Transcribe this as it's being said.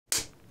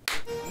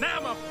now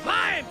I'm a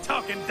flying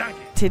talking donkey.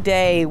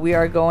 Today, we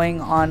are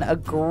going on a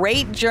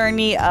great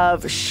journey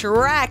of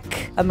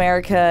SHREK,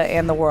 America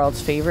and the world's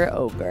favorite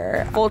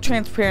ogre. Full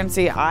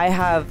transparency, I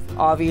have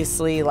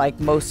obviously, like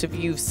most of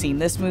you, seen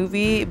this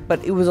movie,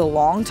 but it was a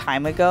long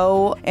time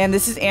ago. And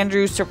this is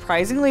Andrew's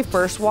surprisingly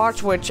first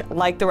watch, which,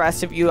 like the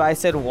rest of you, I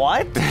said,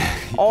 what?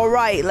 All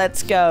right,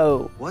 let's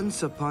go.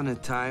 Once upon a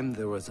time,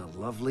 there was a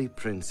lovely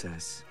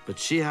princess, but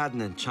she had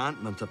an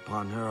enchantment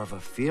upon her of a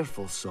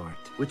fearful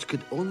sort, which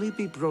could only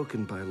be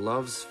broken by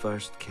love's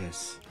first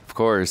kiss. Of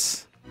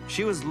course.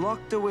 She was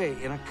locked away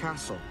in a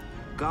castle,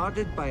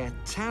 guarded by a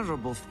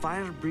terrible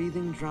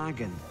fire-breathing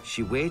dragon.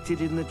 She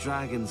waited in the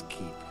dragon's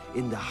keep,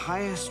 in the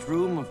highest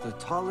room of the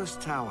tallest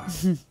tower,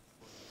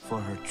 for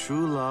her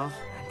true love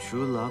and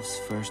true love's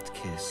first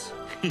kiss.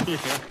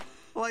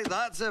 Like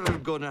that's ever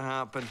gonna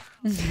happen.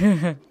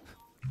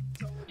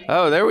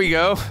 Oh, there we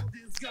go.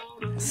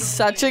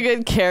 Such a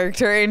good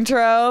character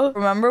intro.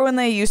 Remember when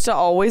they used to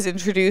always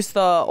introduce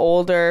the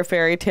older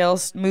fairy tale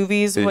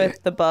movies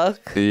with the book?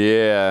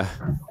 Yeah.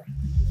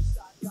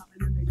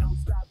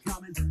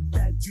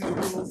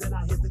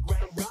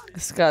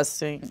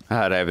 Disgusting.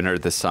 God, I haven't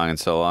heard this song in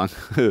so long.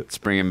 It's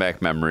bringing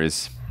back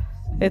memories.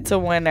 It's a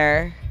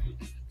winner.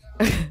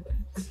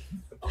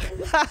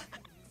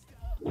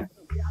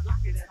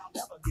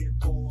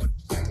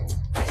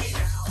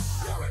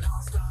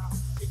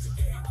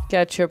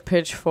 Get your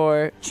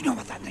pitchfork. Do you know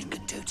what that thing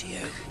can do to you?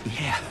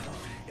 Yeah,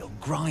 it'll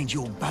grind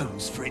your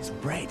bones for its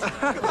bread.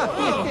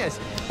 Yes.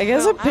 I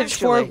guess Well, a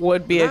pitchfork actually,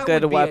 would be a that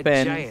good would be a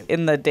weapon giant.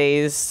 in the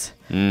days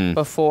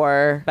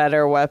before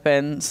better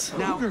weapons.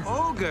 Now,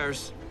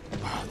 ogres,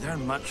 oh, they're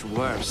much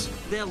worse.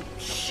 They'll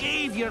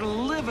shave your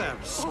liver,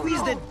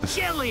 squeeze the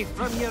jelly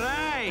from your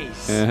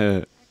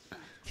eyes.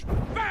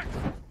 Back!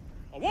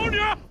 I warn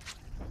ya!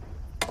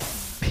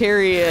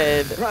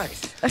 Period.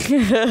 Right.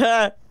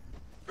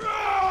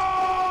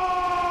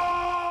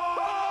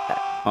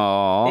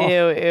 Aww.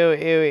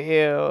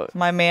 Ew.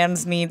 My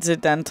man's needs a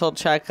dental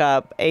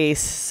checkup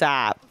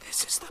ASAP.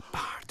 This is the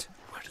part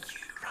where you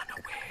run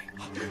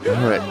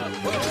away. All right,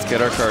 let's get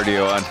our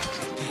cardio on.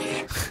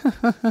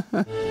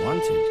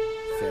 Wanted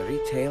fairy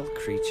tale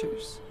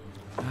creatures.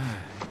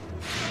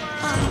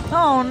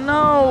 Oh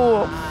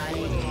no.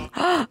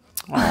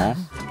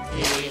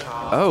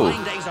 Oh,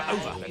 Days are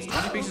over. That's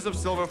 20 pieces of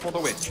silver for the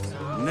witch.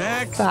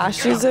 Next.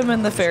 Fascism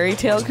in the fairy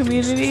tale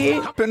community?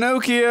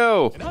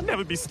 Pinocchio. And I'll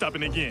never be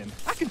stubborn again.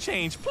 I can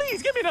change.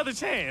 Please give me another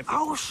chance.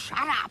 Oh, shut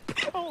up.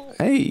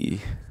 Hey.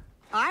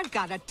 I've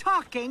got a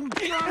talking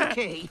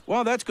donkey.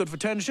 Well, that's good for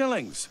 10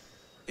 shillings.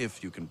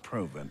 If you can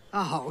prove it.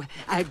 Oh,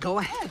 go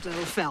ahead,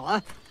 little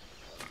fella.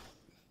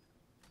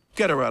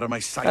 Get her out of my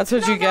sight. That's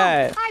what you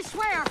get. I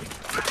swear.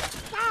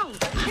 No,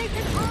 take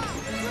it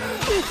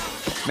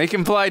off. Make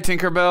him fly,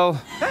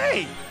 Tinkerbell.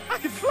 Hey, I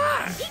can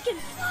fly.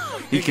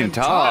 He can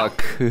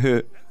talk.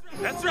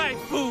 That's right,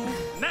 fool.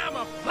 Now I'm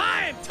a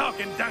flying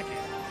talking donkey.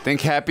 Think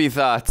happy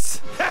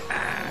thoughts.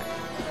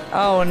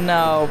 Oh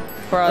no,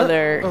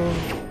 brother.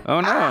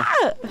 Oh no.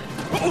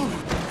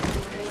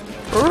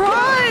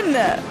 Run!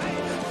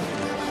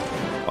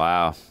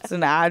 Wow. It's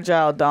an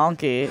agile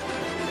donkey.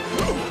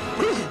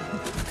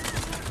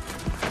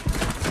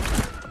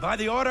 By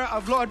the order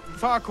of Lord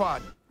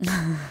Farquaad,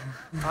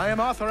 I am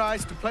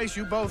authorized to place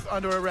you both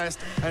under arrest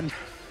and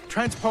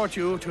transport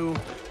you to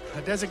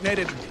a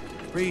designated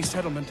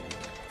resettlement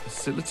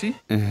facility.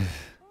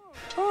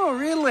 Oh,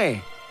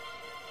 really?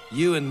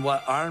 You in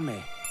what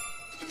army?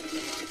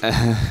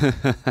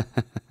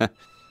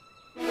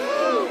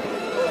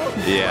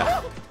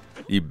 Yeah.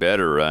 You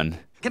better run.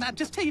 Can I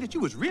just tell you that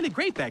you was really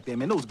great back then,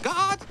 man? Those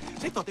guards,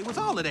 they thought they was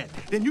all of that.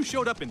 Then you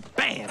showed up and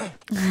bam!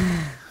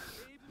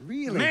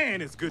 Really?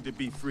 Man, it's good to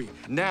be free.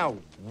 Now,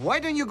 why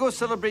don't you go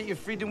celebrate your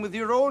freedom with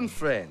your own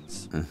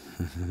friends?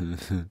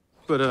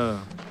 But, I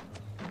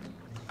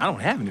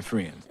don't have any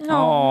friends.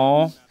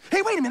 Oh.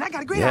 Hey, wait a minute, I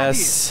got a great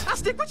Yes. idea. I'll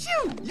stick with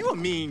you. You a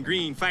mean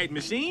green fighting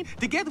machine.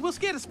 Together we'll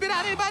scare the spit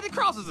out anybody that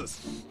crosses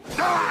us.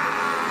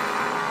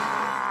 Ah!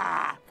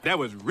 That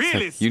was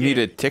really scary. You need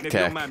a Tic And if you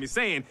Tac. don't mind me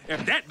saying,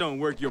 if that don't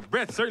work, your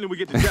breath certainly will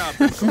get the job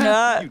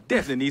done. You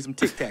definitely need some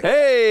Tic Tac.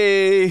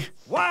 Hey.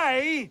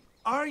 Why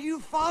are you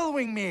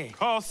following me?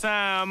 Cause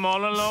I'm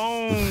all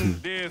alone.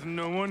 There's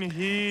no one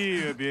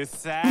here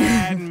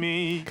beside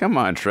me. Come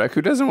on, Shrek.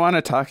 Who doesn't want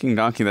a talking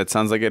donkey that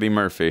sounds like Eddie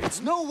Murphy?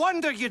 It's no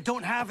wonder you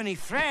don't have any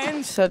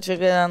friends. Such a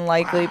good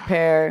unlikely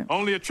pair.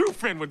 Only a true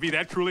friend would be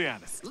that truly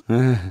honest.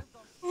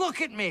 Look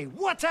at me.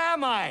 What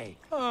am I?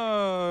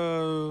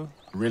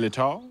 Really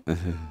tall?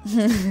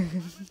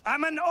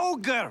 I'm an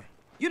ogre.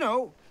 You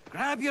know,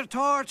 grab your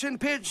torch and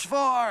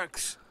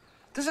pitchforks.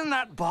 Doesn't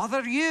that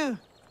bother you?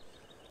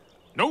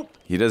 Nope.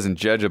 He doesn't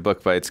judge a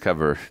book by its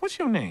cover. What's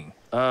your name?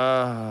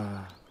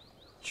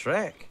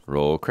 Shrek.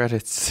 Roll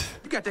credits.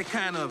 You got that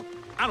kind of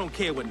I don't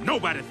care what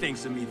nobody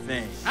thinks of me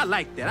thing. I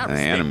like that. I The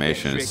respect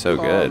animation that, is Shrek. so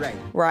good. All right.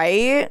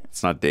 Right?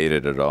 It's not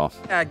dated at all.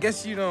 I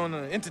guess you don't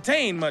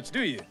entertain much,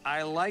 do you?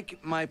 I like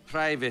my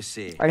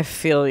privacy. I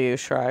feel you,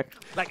 Shrek.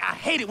 Like, I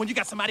hate it when you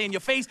got somebody in your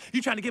face,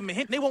 you trying to give them a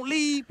hint, and they won't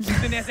leave.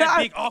 Then there's that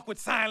big awkward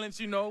silence,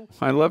 you know.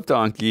 I love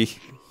Donkey.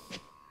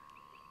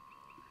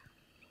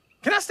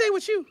 Can I stay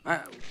with you?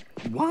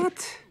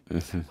 What?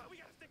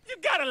 You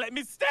gotta let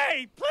me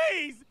stay,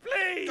 please,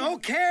 please.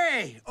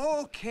 Okay.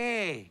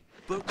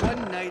 But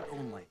one night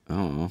only.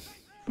 Oh.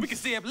 We can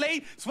stay up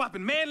late,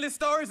 swapping manly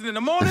stories, and in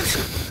the morning,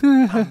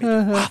 I'm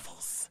making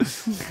waffles.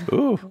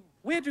 Ooh.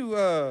 Where do,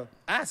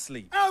 I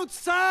sleep?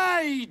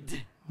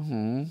 Outside! I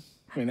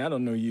mean, I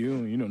don't know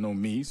you, you don't know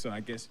me, so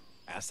I guess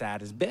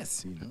outside is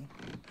best, you know.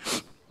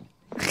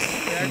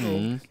 Here I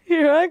go.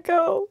 Here I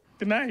go.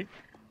 Good night.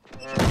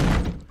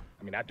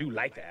 I mean, I do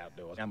like the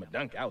outdoors. I'm a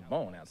donkey. I was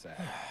born outside.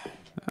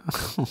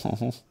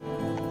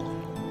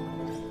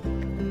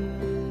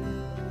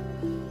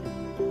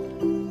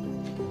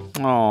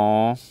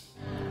 Aww.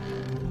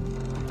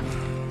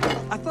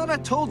 I thought I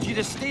told you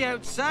to stay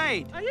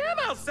outside. I am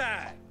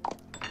outside.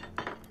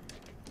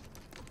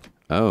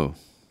 Oh.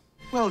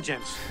 Well,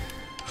 gents,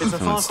 it's a Someone's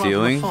far cry from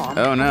stealing? the farm.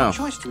 Oh, no. What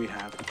choice do we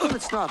have? Well,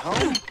 it's not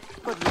home,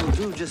 but it'll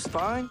do just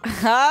fine.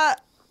 Ha!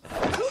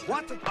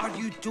 What are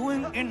you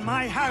doing in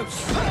my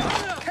house?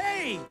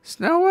 Hey!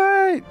 Snow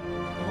White.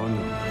 Oh,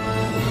 no.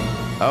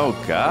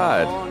 Oh,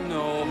 God. Oh,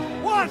 no.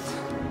 What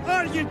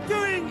are you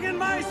doing in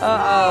my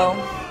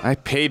Uh-oh. I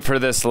paid for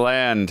this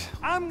land.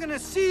 I'm gonna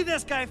see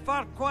this guy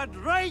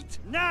Farquaad right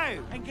now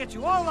and get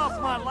you all off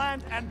my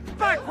land and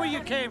back where you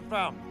came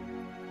from.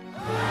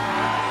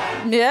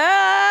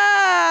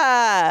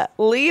 Yeah!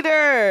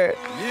 Leader!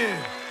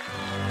 Yeah.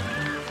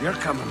 You're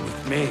coming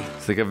with me.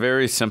 It's like a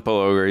very simple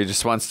ogre. He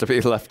just wants to be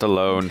left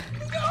alone.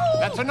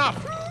 That's enough.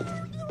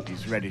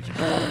 He's ready to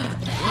go.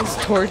 He's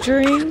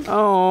torturing?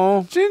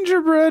 Oh,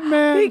 gingerbread He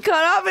man.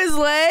 cut off his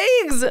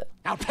legs!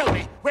 Now tell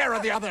me, where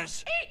are the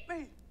others? Eat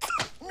me!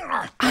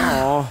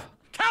 Oh.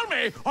 Tell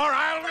me, or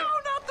I'll... No,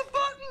 not the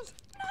buttons!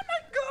 Not my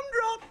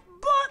gumdrop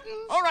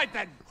buttons! All right,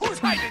 then. Who's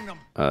hiding them?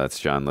 Oh, that's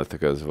John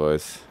Lithgow's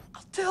voice.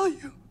 I'll tell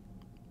you.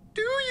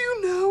 Do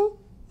you know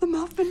the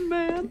Muffin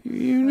Man?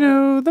 You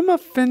know the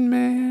Muffin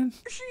Man.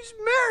 She's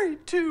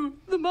married to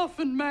the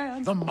Muffin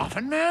Man. The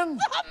Muffin Man?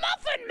 The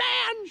Muffin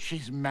Man!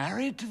 She's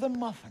married to the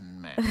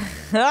Muffin Man.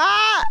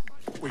 Ah!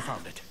 We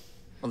found it.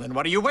 Well, then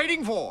what are you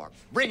waiting for?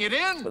 Bring it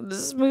in.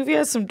 This movie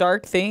has some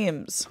dark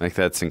themes. Like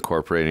that's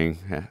incorporating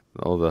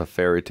all the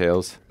fairy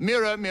tales.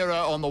 Mirror, mirror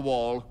on the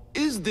wall,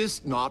 is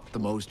this not the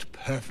most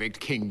perfect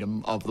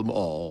kingdom of them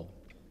all?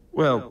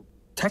 Well,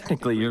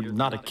 technically, you're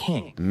not a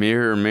king.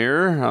 Mirror,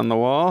 mirror on the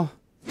wall.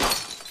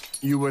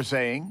 You were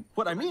saying?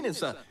 What I mean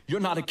is, you're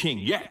not a king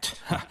yet.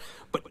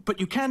 but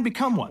you can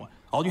become one.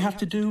 All you have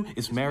to do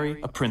is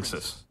marry a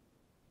princess.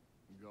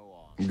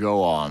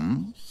 Go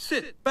on.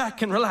 Sit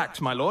back and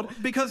relax, my lord,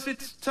 because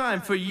it's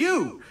time for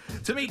you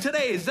to meet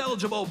today's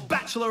eligible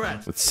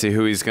bachelorette. Let's see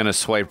who he's gonna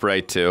swipe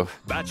right to.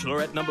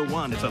 Bachelorette number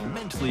 1 is a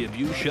mentally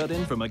abused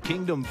shut-in from a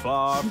kingdom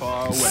far,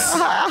 far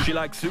away. She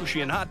likes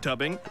sushi and hot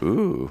tubbing.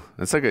 Ooh,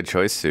 that's a good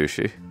choice,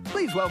 Sushi.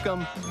 Please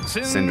welcome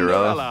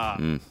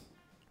Cinderella.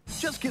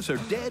 Just kiss her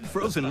dead,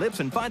 frozen lips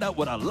and find out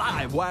what a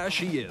live wire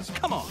she is.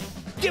 Come on,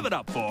 give it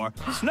up for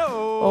Snow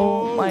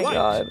Oh my White.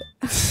 god.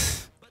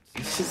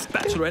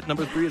 Bachelorette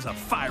number 3 is a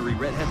fiery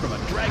redhead from a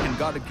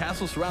dragon-guarded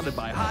castle surrounded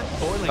by hot,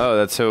 boiling... Oh,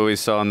 that's who we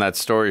saw in that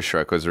story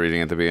Shrek was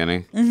reading at the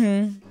beginning.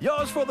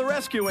 Yours for the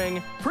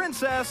rescuing,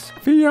 Princess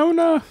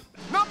Fiona.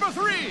 Number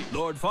 3!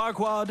 Lord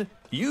Farquaad.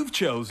 You've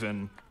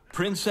chosen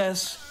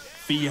Princess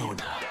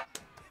Fiona.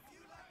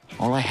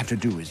 All I have to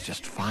do is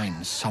just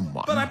find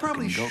someone. But I who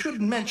probably can go-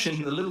 should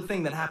mention the little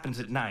thing that happens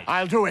at night.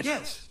 I'll do it.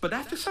 Yes, but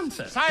after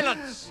sunset.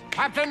 Silence!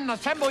 Captain,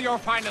 assemble your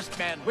finest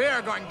men.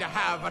 We're going to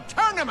have a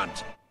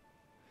tournament.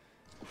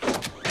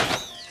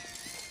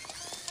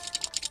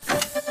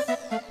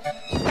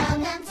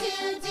 Welcome to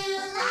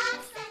Dulong,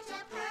 such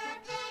a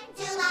perfect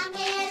Dulong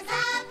is a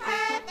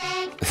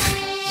perfect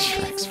place.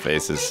 Shrek's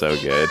face is so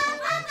good.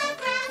 On the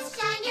grass,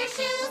 shine your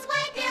shoes,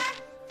 wipe your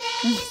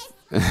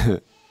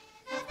face.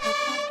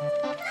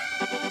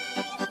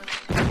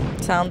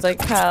 Sounds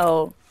like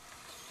how.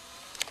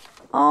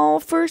 Oh,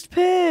 first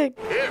pick.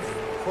 If,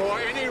 for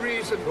any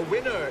reason, the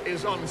winner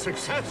is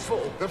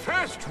unsuccessful, the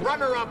first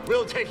runner-up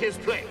will take his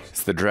place.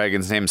 It's the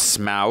dragon's name,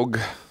 Smaug.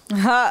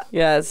 Ha!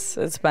 Yes,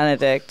 it's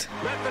Benedict.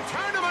 Let the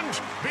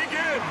tournament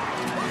begin!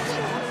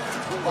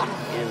 What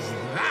is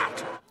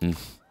that?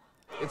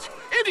 It's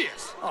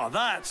hideous! Oh,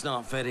 that's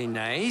not very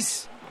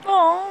nice.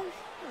 Oh,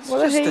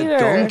 what a Just hater. a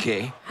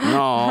donkey.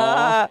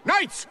 No.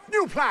 Knights,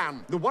 new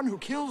plan. The one who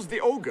kills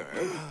the ogre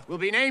will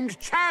be named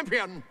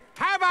champion.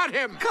 Have at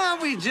him!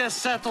 Can't we just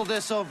settle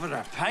this over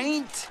a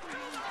pint?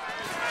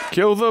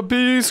 Kill the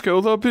beast,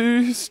 kill the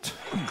beast.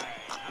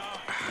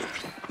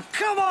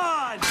 Come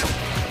on!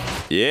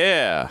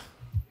 Yeah.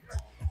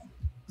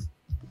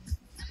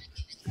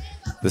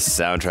 This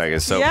soundtrack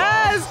is so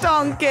Yes,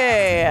 donkey.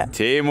 bomb.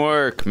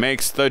 Teamwork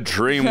makes the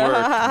dream work.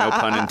 No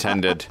pun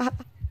intended.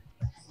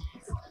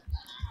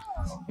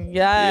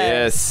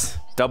 Yes.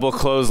 Double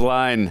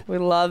clothesline. We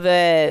love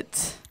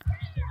it.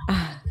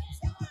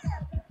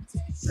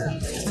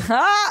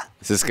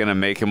 Is this gonna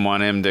make him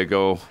want him to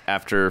go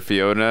after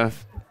Fiona?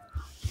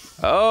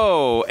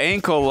 Oh,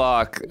 ankle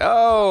lock.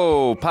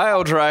 Oh,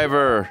 pile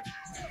driver.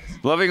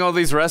 Loving all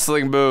these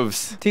wrestling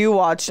moves. Do you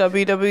watch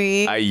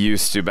WWE? I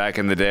used to. Back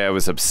in the day, I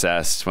was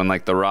obsessed. When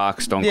like The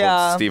Rock, Stone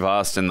Cold Steve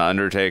Austin, The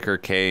Undertaker,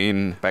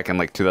 Kane, back in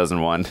like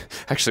 2001.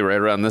 Actually, right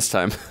around this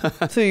time.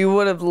 So you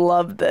would have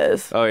loved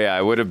this. Oh yeah,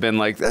 I would have been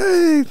like,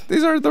 hey,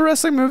 these are the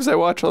wrestling moves I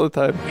watch all the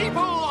time.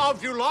 People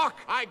of Duloc,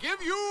 I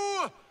give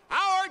you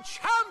our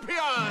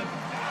champion!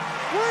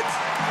 What?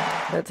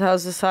 That's how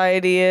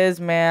society is,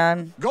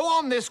 man. Go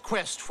on this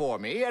quest for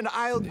me, and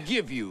I'll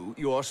give you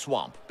your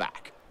swamp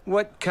back.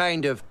 What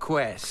kind of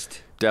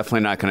quest?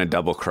 Definitely not gonna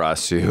double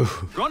cross you.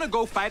 Gonna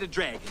go fight a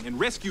dragon and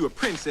rescue a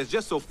princess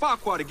just so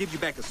Farquhar to give you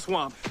back a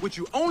swamp, which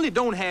you only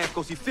don't have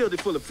because he filled it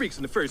full of freaks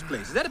in the first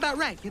place. Is that about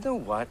right? You know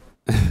what?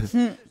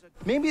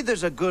 Maybe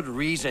there's a good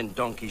reason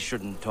Donkey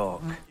shouldn't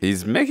talk.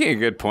 He's making a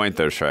good point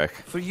though, Shrek.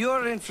 For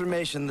your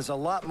information, there's a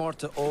lot more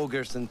to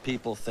ogres than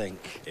people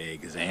think.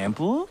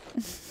 Example?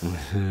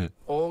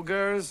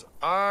 Ogres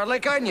are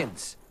like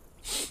onions.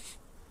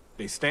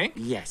 They stink?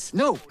 Yes.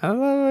 No. I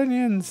love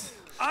onions.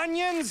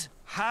 Onions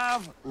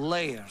have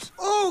layers.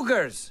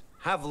 Ogres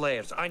have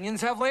layers.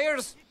 Onions have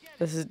layers.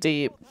 This is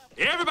deep.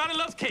 Everybody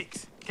loves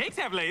cakes. Cakes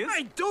have layers.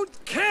 I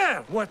don't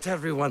care what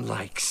everyone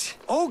likes.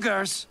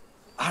 Ogres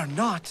are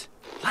not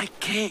like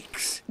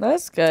cakes.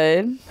 That's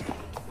good.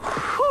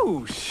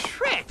 Whew,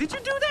 Shrek, did you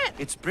do that?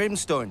 It's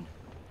brimstone.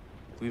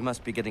 We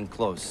must be getting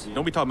close.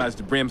 Don't be talking about it's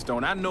the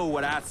brimstone. I know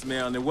what I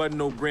smell, and there wasn't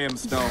no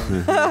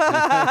brimstone.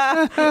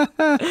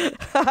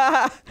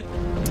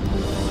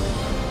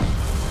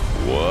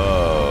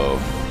 Whoa.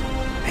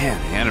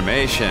 Man, the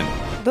animation.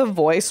 The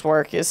voice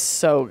work is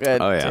so good,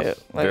 Oh yeah, too.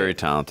 Like, very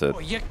talented. Oh,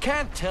 you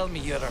can't tell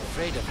me you're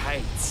afraid of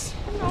heights.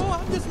 No,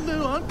 I'm just a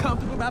little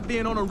uncomfortable about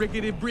being on a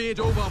rickety bridge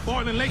over a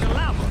boiling lake of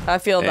lava. I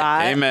feel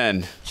that.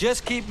 Amen.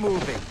 Just keep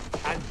moving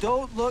and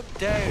don't look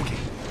down.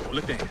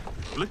 Look down.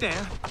 Look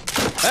down.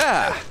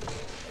 Ah.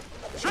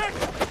 Shrek,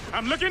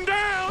 I'm looking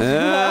down.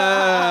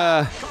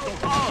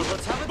 Oh,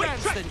 let's have a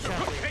dance then,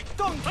 shall we?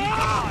 Don't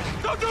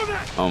do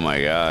that. Oh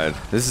my God,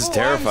 this is I'm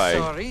terrifying.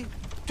 sorry.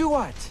 Do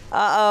what?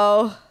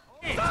 Uh-oh.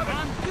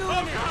 I'm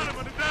doing it. I'm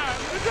gonna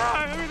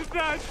die. I'm gonna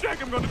die.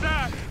 Shrek, I'm gonna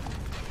die.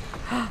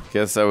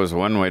 Guess that was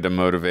one way to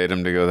motivate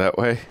him to go that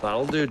way.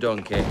 That'll do,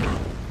 Donkey.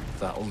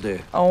 That'll do.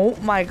 Oh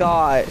my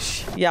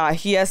gosh. Yeah,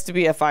 he has to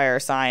be a fire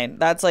sign.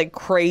 That's like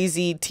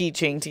crazy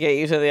teaching to get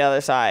you to the other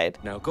side.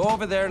 Now go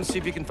over there and see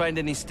if you can find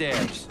any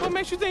stairs. What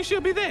makes you think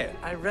she'll be there?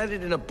 I read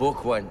it in a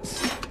book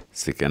once.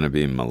 Is it gonna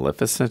be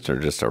Maleficent or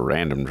just a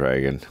random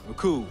dragon? Well,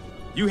 cool.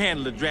 You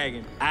handle the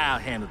dragon, I'll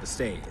handle the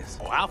stairs.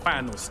 Oh, I'll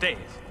find those stairs.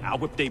 I'll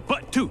whip they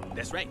butt, too.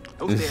 That's right.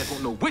 Those stairs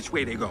won't know which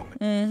way they go.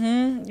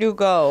 You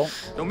go.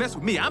 Don't mess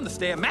with me. I'm the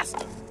stair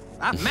master.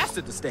 I've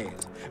mastered the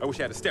stairs. I wish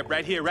I had a step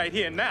right here,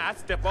 now. I'd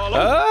step all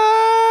over.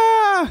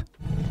 Ah!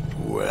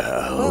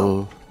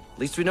 Well, At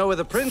least we know where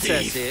the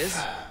princess is.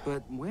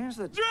 But where's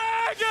the Dragon!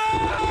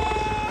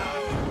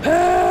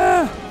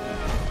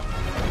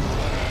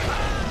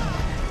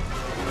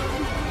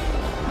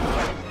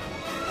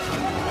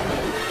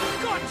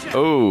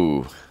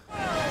 oh,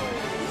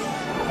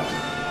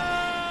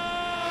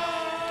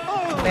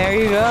 There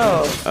you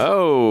go.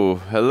 oh,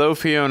 hello,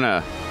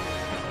 Fiona.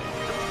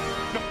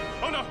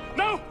 Oh, no,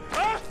 no!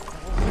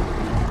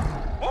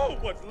 Oh,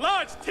 what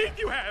large teeth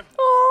you have!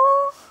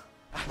 Oh.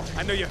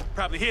 I know you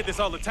probably hear this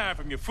all the time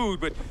from your food,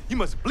 but you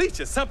must bleach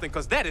or something,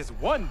 because that is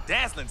one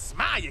dazzling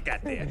smile you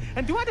got there.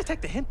 And do I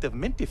detect a hint of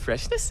minty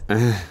freshness?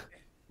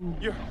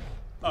 You're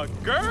a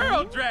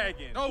girl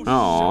dragon. Oh,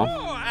 Aw.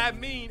 sure. I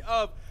mean,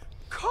 of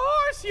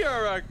course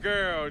you're a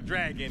girl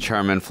dragon.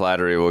 Charm and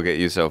flattery will get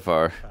you so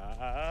far.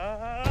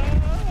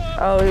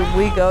 Oh,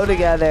 we go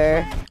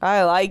together.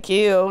 I like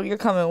you. You're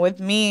coming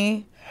with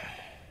me.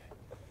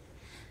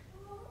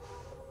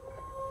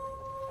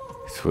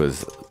 It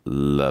was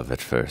love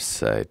at first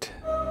sight.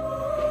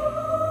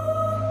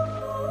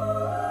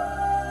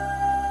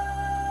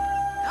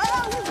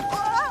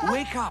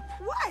 Wake up!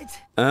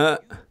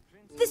 What?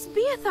 This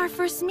beeth our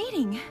first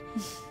meeting.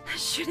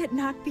 Should it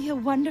not be a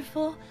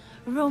wonderful,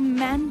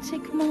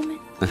 romantic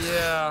moment?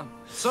 Yeah.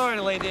 Sorry,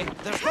 lady.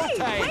 There's no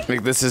time.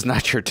 Like, this is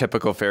not your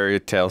typical fairy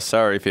tale.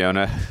 Sorry,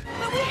 Fiona.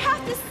 But we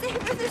have to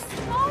savor this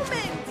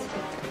moment.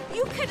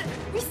 You could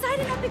recite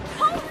an epic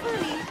poem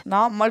for me.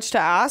 Not much to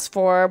ask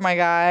for, my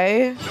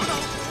guy.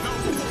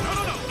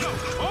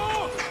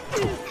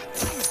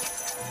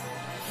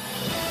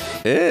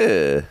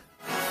 Ew.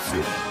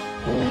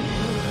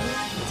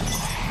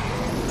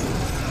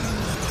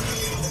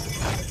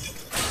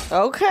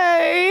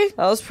 Okay.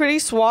 That was pretty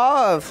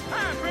suave.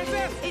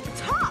 It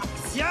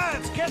talks. Yeah,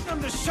 it's getting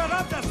them to shut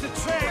up. That's the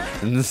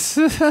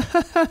trick.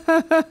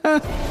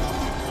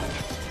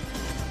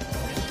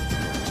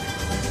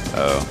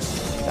 Oh.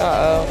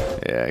 Uh-oh.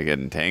 Yeah,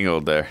 getting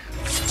tangled there.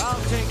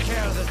 I'll take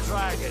care of the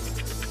dragon.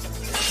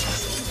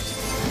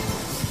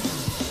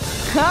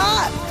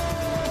 Ha!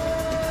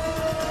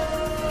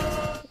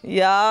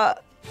 Yeah.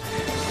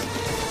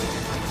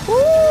 Woo!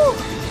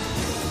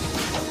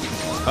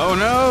 Oh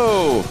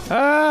no!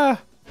 Ah!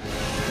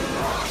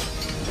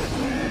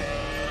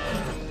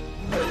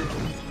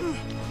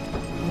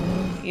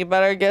 You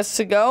better get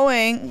to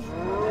going.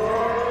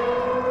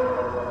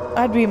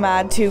 I'd be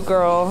mad too,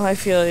 girl. I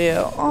feel you.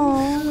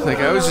 Oh. Like,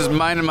 I was just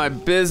minding my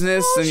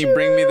business, and you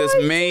bring me this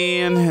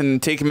man and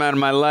take him out of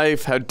my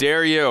life. How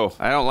dare you?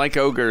 I don't like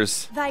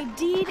ogres. Thy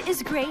deed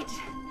is great,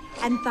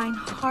 and thine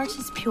heart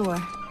is pure.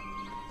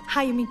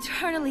 I am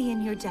eternally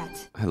in your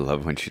debt. I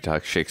love when she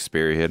talks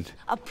Shakespearean.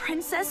 A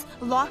princess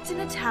locked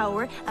in a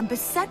tower and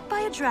beset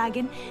by a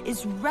dragon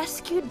is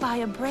rescued by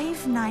a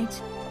brave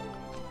knight.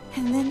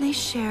 And then they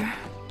share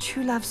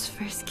true love's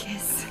first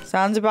kiss.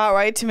 Sounds about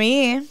right to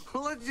me.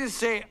 Well, let's just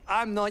say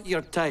I'm not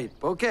your type,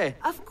 okay?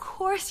 Of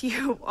course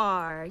you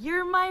are.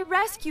 You're my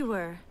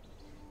rescuer.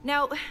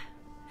 Now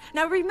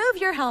remove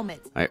your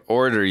helmet. I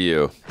order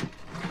you.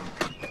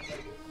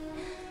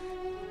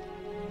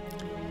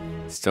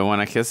 Still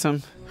want to kiss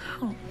him?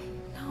 Oh,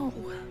 no.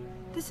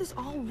 This is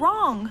all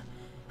wrong.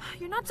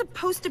 You're not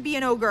supposed to be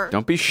an ogre.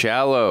 Don't be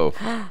shallow.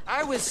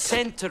 I was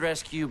sent to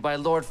rescue you by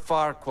Lord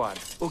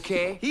Farquaad,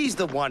 okay? He's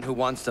the one who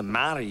wants to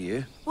marry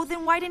you. Well,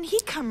 then why didn't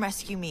he come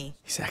rescue me?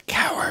 He's a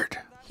coward.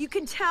 You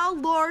can tell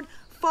Lord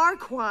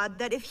Farquaad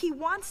that if he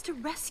wants to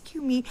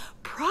rescue me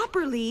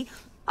properly,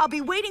 I'll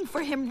be waiting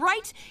for him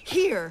right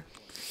here.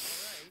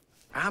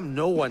 I'm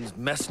no one's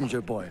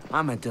messenger boy.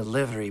 I'm a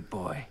delivery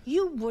boy.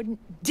 You wouldn't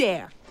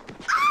dare.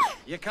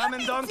 You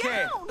coming, donkey?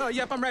 Oh,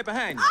 yep, I'm right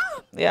behind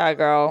you. Yeah,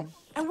 girl.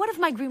 And what of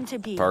my groom to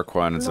be?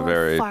 Farquaad is a Lord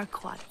very-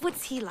 Farquaad.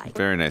 What's he like?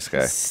 Very nice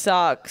guy.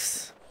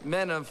 Sucks.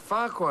 Men of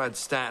Farquaad's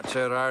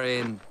stature are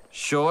in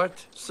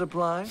short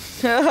supply.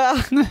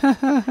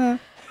 There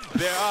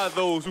are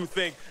those who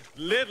think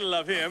little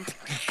of him.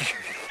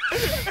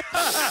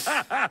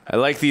 I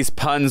like these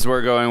puns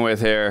we're going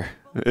with here.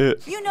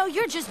 You know,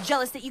 you're just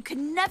jealous that you could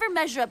never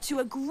measure up to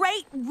a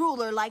great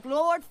ruler like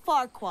Lord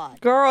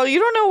Farquaad. Girl, you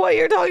don't know what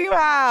you're talking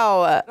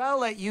about. I'll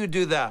let you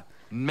do the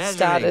measuring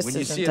Status when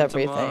you isn't see him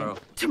everything. tomorrow.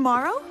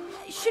 Tomorrow?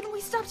 Shouldn't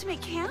we stop to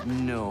make camp?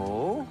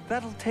 No,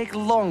 that'll take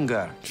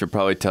longer. Should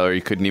probably tell her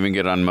you couldn't even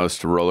get on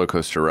most roller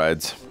coaster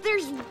rides.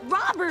 There's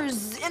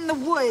robbers in the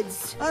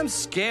woods. I'm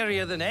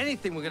scarier than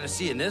anything we're gonna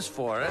see in this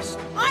forest.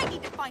 I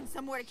need to find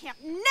somewhere to camp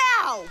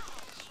now.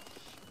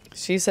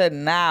 She said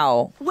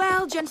now.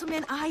 Well,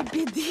 gentlemen, I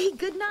bid thee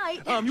good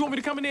night. You want me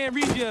to come in there and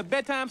read you a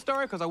bedtime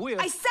story? Because I will.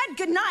 I said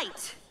good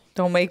night.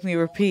 Don't make me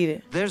repeat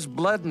it. There's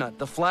Bloodnut,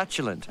 the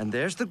flatulent, and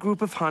there's the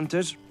group of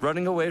hunters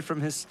running away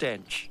from his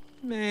stench.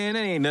 Man, that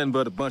ain't nothing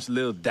but a bunch of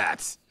little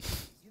dots.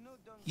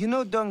 You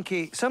know,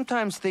 Donkey,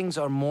 sometimes things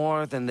are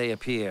more than they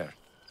appear.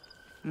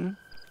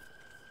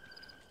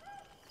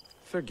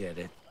 Forget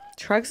it.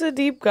 Shrek's a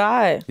deep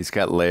guy. He's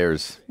got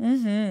layers.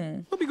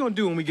 What we gonna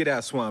do when we get out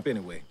of swamp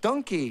anyway?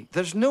 Donkey,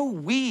 there's no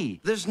we.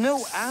 There's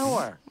no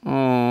our.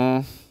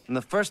 Aww. And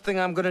the first thing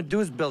I'm gonna do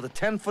is build a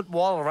 10-foot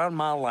wall around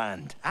my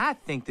land. I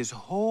think this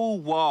whole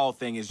wall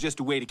thing is just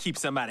a way to keep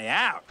somebody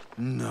out.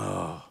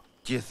 No.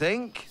 Do you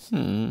think?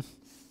 Like,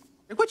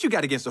 what you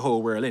got against the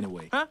whole world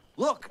anyway, huh?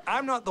 Look,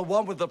 I'm not the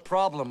one with the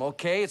problem,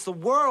 okay? It's the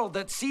world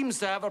that seems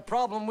to have a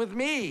problem with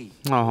me.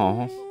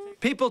 Aww.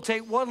 People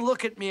take one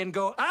look at me and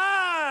go,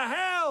 ah,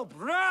 help,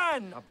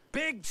 run! A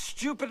big,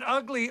 stupid,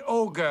 ugly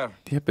ogre.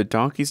 Yeah, but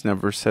donkeys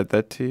never said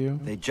that to you.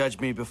 They judge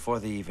me before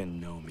they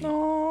even know me.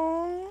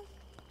 Aww.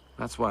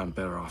 That's why I'm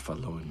better off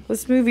alone.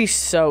 This movie's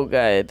so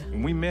good.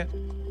 When we met,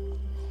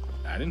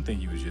 I didn't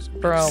think you was just...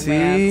 Bromance.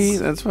 See,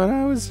 that's what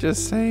I was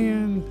just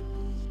saying.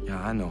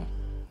 Yeah, I know.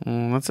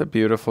 That's a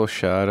beautiful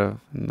shot of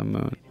in the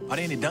moon. Are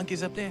there any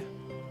donkeys up there?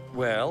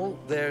 Well,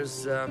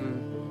 there's,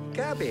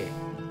 Gabby.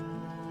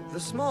 The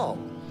small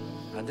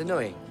and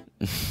annoying.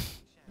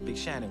 Big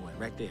shiny one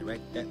right there, right?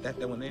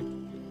 That one there?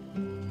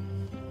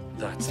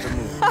 That's the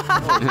move.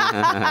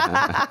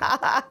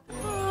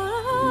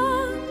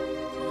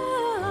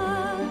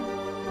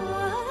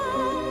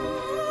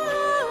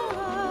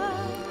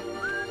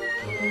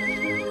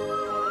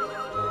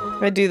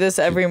 I do this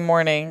every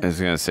morning. I was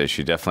gonna say,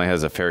 she definitely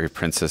has a fairy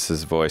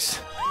princess's voice.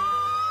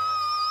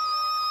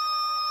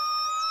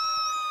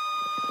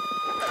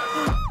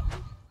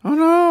 Oh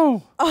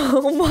no!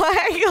 Oh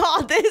my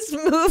god, this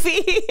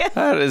movie!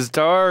 That is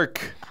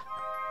dark.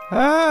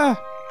 Ah!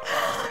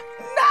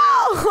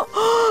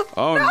 No!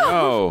 Oh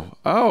no!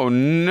 Oh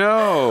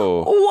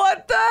no!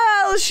 What the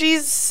hell?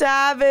 She's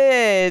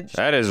savage.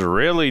 That is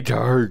really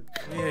dark.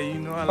 Yeah, you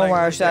know I Oh like my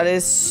gosh, that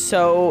is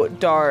so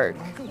dark.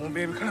 Come on,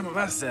 baby, come on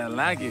my cell.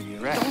 I'll give you,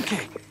 right?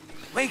 Donkey,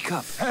 wake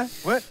up. Huh?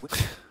 What?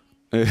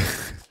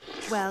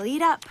 Well,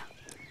 eat up.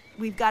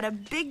 We've got a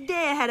big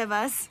day ahead of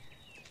us.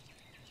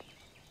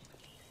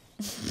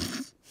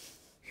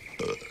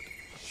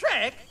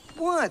 Shrek?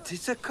 What?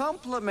 It's a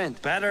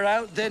compliment. Better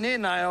out than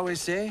in, I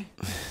always say.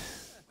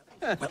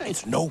 Well,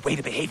 it's no way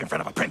to behave in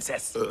front of a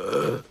princess.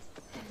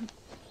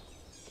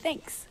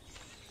 Thanks.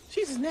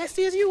 She's as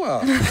nasty as you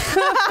are.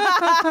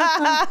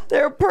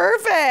 They're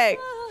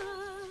perfect.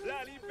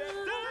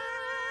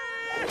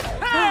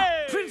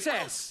 Hey!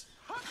 Princess!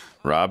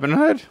 Robin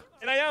Hood?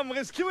 And I am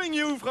rescuing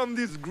you from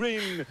this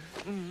green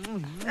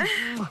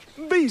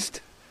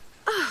beast.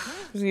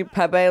 Is he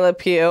Pepe Le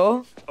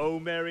Pew? Oh,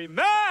 merry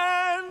man!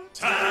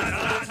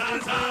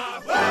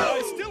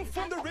 I steal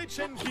from the rich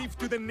and give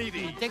to the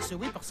needy. Takes a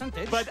wee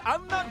percentage. But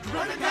I'm not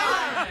greedy.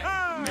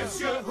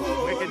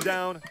 Break it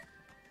down.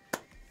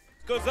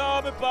 'Cause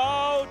I'm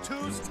about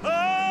to start.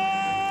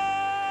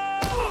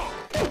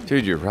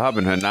 Dude, you're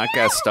Robin Hood, not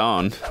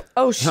Gaston.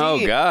 Oh, shit. Oh,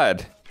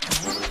 God.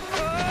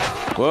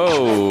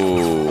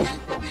 Whoa.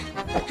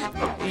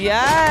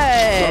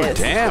 Yes.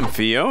 Oh, damn,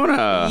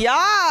 Fiona.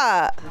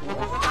 Yeah.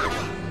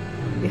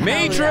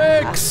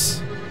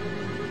 Matrix.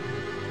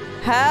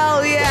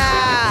 Hell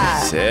yeah.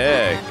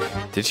 Sick.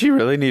 Did she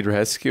really need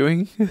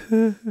rescuing?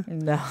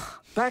 No.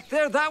 Back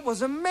there, that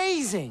was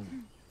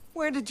amazing.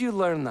 Where did you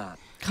learn that?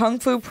 Kung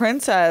Fu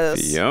Princess.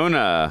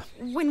 Fiona.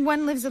 When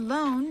one lives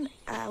alone,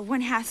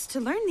 one has to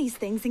learn these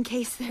things in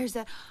case there's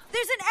an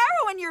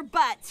arrow in your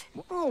butt.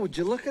 Oh, would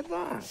you look at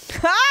that?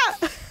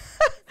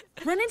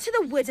 Run into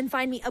the woods and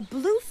find me a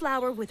blue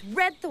flower with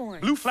red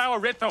thorns. Blue flower,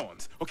 red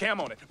thorns. Okay, I'm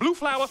on it. Blue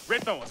flower,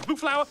 red thorns. Blue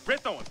flower, red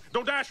thorns.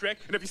 Don't die, Shrek.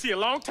 And if you see a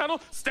long tunnel,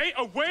 stay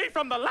away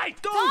from the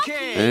light.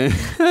 Donkey!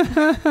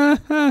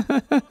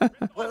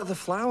 What are the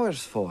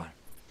flowers for?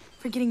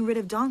 For getting rid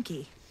of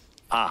Donkey.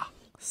 Ah.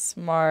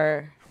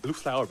 Smart. Blue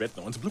flower, red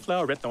thorns. Blue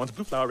flower, red thorns.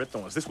 Blue flower, red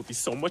thorns. This would be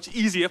so much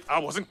easier if I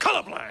wasn't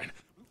colorblind.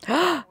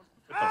 Red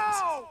thorns.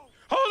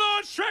 Hold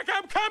on, Shrek,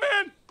 I'm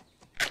coming!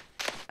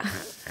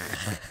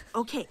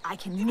 Okay, I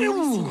can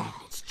really see that.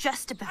 It's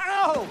just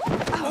about.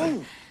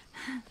 Ow!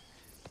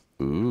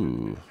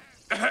 Ooh.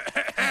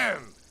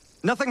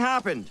 Nothing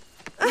happened.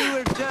 We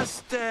were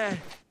just, The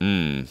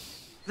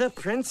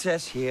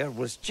princess here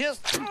was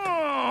just...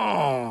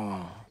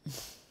 Oh!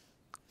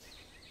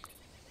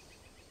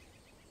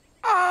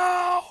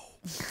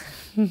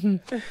 Is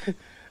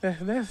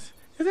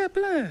that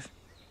blood?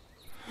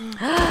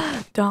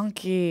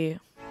 Donkey.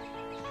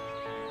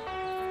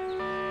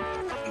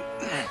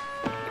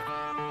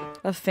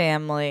 A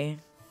family.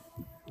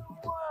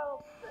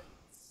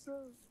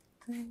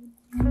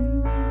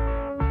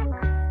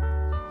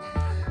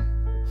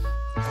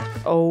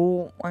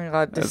 Oh my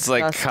god, disgusting. It's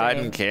like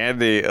cotton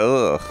candy.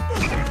 Ugh.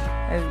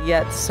 And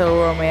yet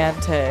so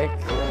romantic.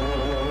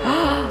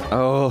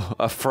 Oh,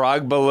 a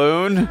frog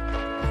balloon?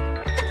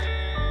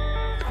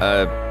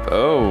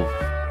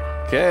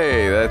 Oh.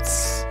 Okay,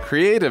 that's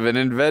creative and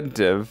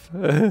inventive.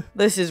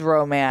 This is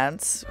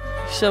romance.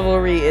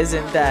 Chivalry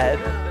isn't dead.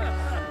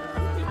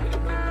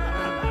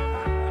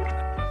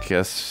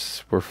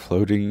 Guess we're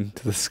floating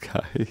to the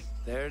sky.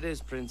 There it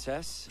is,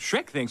 princess.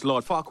 Shrek thinks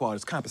Lord Farquaad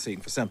is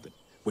compensating for something,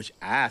 which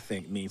I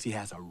think means he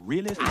has a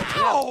really...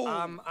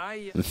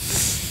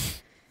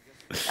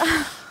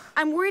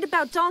 I'm worried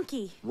about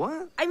Donkey.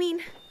 What? I mean,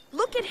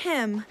 look at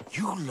him.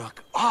 You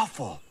look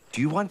awful.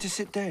 Do you want to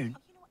sit down?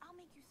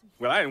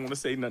 Well, I didn't want to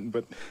say nothing,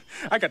 but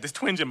I got this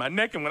twinge in my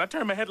neck, and when I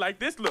turn my head like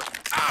this, look.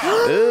 Donkey!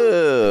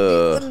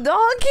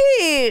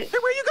 Hey,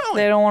 where you going?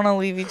 They don't want to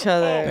leave each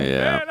other. Oh,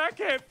 Yeah. Man, I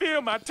can't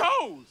feel my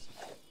toes.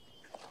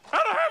 I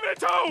don't have any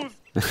toes.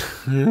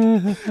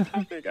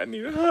 I think I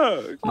need a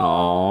hug.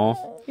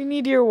 Aww. You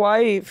need your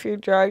wife, your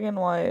dragon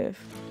wife.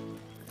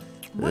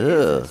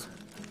 Ugh.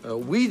 A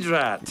weed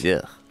rat.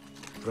 Yeah.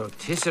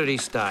 Rotisserie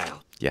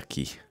style.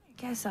 Yucky.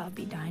 Guess I'll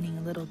be dining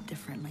a little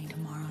differently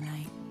tomorrow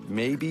night.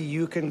 Maybe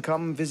you can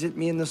come visit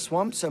me in the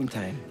swamp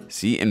sometime. Is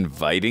he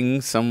inviting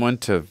someone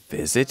to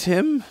visit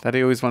him? That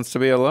he always wants to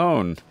be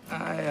alone.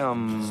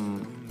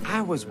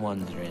 I was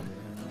wondering,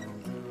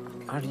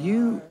 are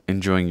you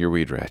Enjoying your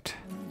weed rat.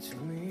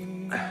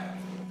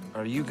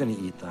 gonna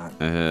eat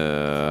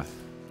that?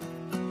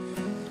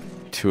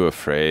 Too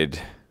afraid.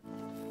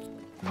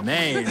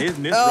 Man,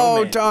 isn't this Oh,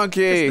 romantic?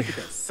 Donkey! Look at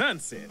that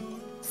sunset.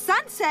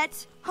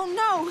 Sunset? Oh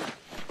no!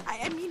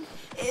 I mean,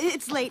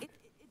 it's late.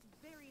 It's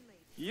very late.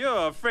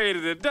 You're afraid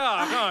of the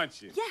dark,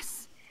 aren't you?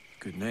 Yes.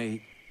 Good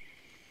night.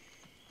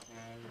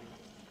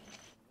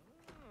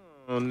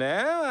 Well,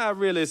 now I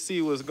really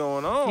see what's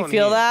going on. You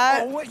feel here.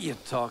 that? Oh, what you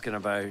talking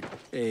about?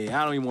 Hey,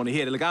 I don't even want to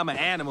hear it. Look, I'm an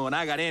animal and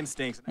I got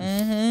instincts.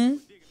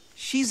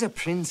 She's a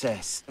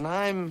princess, and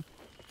I'm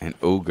An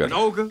ogre. An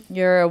ogre?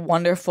 You're a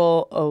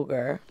wonderful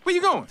ogre. Where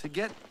you going? to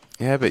get.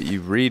 Yeah, but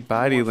you read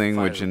body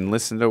language and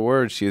listen to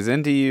words. She is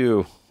into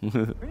you.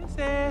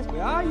 Princess,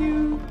 where are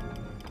you?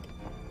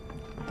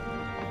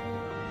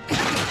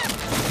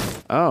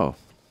 Oh.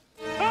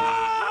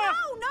 Ah!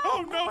 No!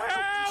 Oh, no,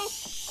 help!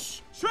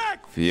 Shrek!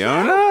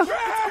 Fiona?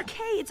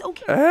 Okay, it's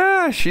okay.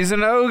 Ah, she's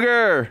an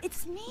ogre.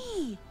 It's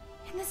me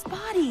in this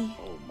body.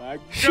 Oh, my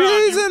God.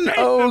 She's you an gave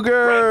the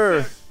ogre.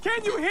 princess.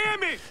 Can you hear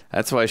me?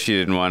 That's why she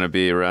didn't want to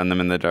be around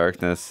them in the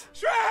darkness.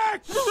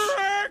 Shrek!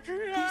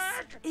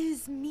 Shrek!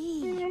 Is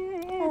me.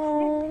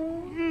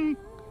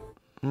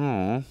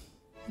 Oh.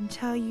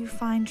 Until you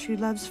find true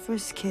love's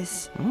first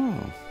kiss.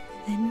 Oh.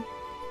 Then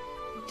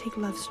take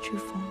love's true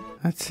form.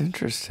 That's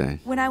interesting.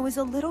 When I was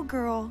a little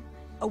girl,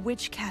 a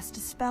witch cast a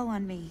spell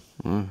on me.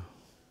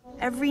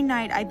 Every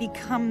night I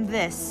become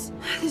this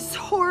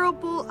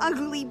horrible,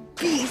 ugly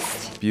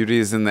beast. Beauty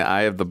is in the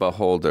eye of the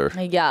beholder.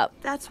 Yep.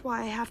 That's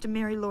why I have to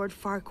marry Lord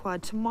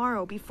Farquaad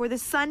tomorrow before the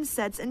sun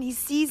sets and he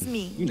sees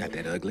me. You're not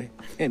that ugly.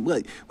 And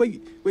where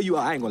you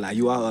are, I ain't gonna lie,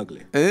 you are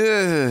ugly.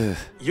 Ugh.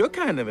 You're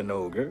kind of an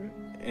ogre,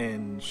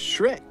 and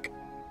SHREK,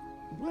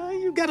 well,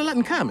 you got a lot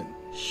in common.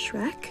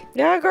 SHREK?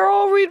 Yeah,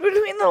 girl, read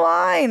between the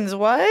lines.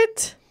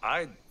 What?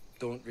 I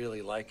don't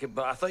really like it,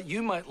 but I thought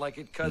you might like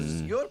it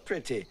because you're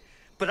pretty.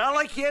 But I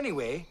like you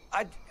anyway.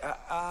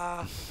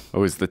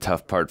 Always the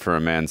tough part for a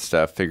man,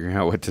 Steph, figuring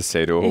out what to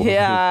say to a woman.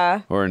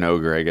 Yeah. Or an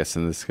ogre, I guess,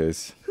 in this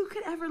case. Who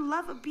could ever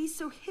love a beast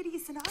so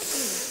hideous and ugly?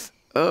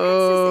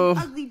 Oh.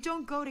 Princess and ugly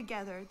don't go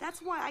together.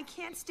 That's why I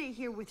can't stay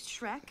here with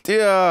SHREK.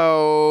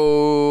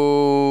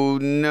 Oh,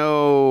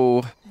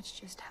 no. That's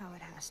just how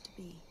it has to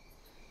be.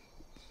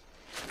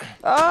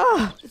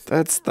 Oh.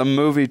 That's the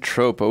movie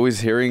trope,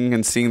 always hearing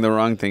and seeing the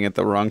wrong thing at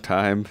the wrong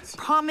time.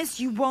 Promise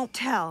you won't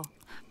tell.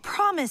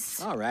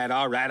 Promise. All right,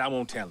 I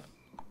won't tell him.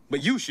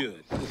 But you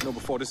should. You know,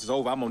 before this is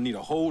over, I'm gonna need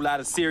a whole lot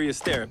of serious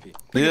therapy.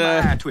 Look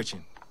at my eye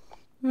twitching.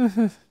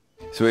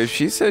 So if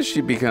she says she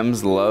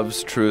becomes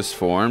love's truest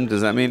form, does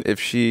that mean if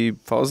she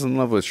falls in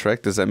love with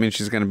SHREK, does that mean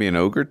she's going to be an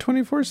ogre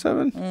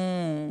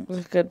 24/7?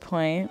 That's a good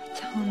point.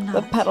 Tell him not.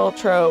 The pedal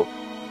trope.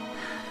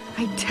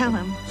 I tell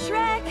him.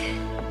 SHREK,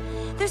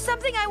 there's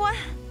something I want.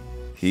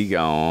 He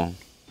gone.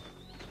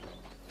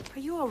 Are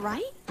you all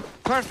right?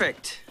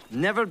 Perfect.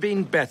 Never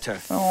been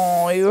better.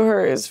 Oh, you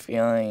hurt his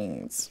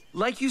feelings.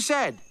 Like you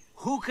said,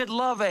 who could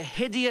love a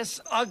hideous,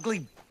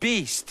 ugly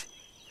beast?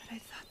 But I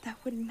thought that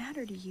wouldn't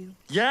matter to you.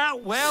 Yeah,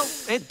 well,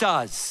 it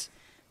does.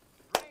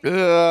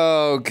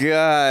 Oh,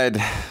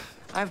 God.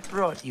 I've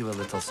brought you a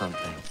little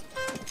something.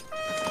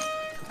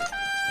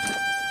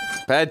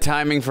 Bad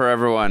timing for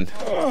everyone.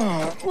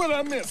 What'd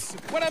I miss?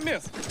 What's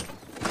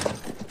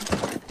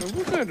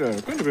that?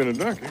 Could have been a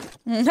donkey.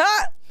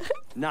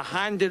 Now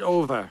hand it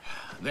over.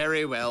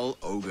 Very well,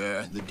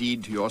 ogre. The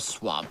deed to your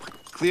swamp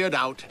cleared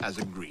out as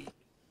agreed.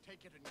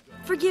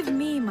 Forgive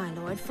me, my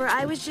lord, for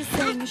I was just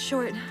saying a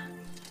short...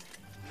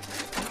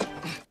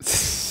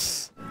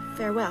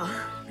 farewell.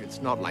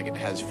 It's not like it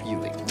has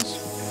feelings.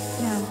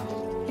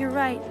 No, you're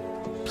right.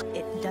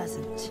 It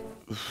doesn't.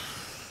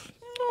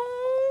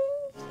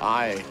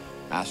 I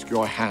ask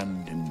your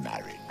hand in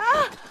marriage.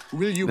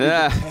 Will you be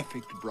the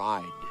perfect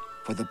bride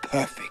for the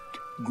perfect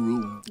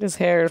groom? His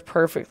hair is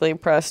perfectly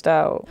pressed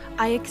out.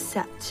 I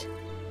accept.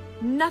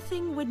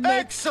 Nothing would make...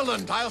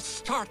 Excellent! I'll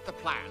start the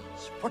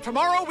plans. For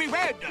tomorrow we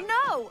wed.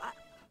 No! I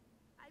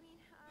mean,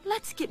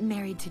 let's get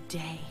married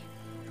today.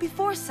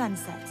 Before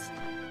sunsets.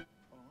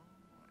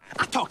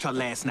 I talked to her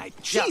last night.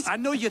 Yeah, I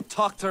know you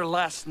talked to her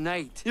last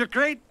night. You're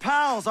great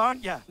pals,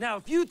 aren't you? Now,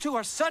 if you two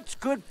are such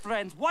good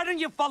friends, why don't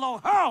you follow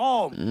her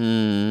home?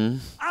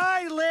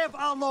 I live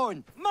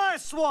alone. My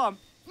swamp.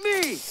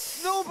 Me.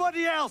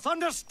 Nobody else.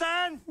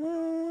 Understand?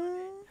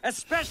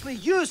 Especially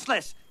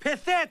useless,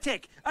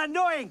 pathetic,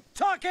 annoying,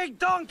 talking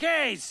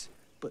donkeys.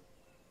 But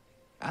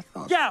I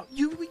thought... Yeah,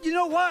 you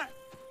know what?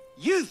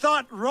 You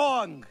thought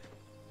wrong.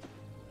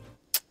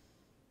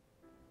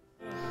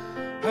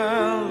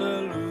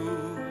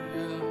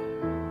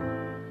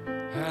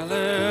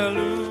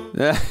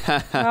 Hallelujah.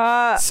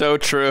 So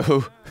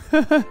true.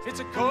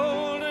 It's a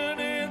cold and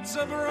it's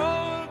a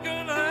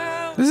broken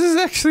house. This is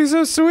actually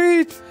so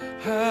sweet.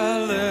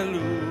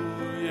 Hallelujah.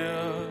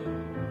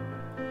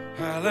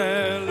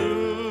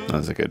 Hallelujah. That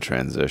was a good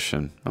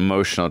transition.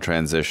 Emotional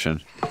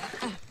transition.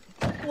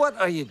 What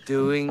are you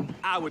doing?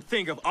 I would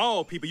think of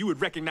all people you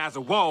would recognize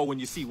a wall when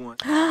you see one.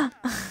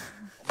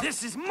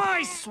 This is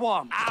my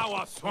swamp.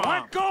 Our swamp.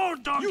 Let go,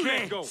 donkey. You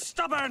let go.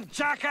 Stubborn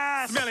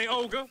jackass. Smelly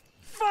ogre.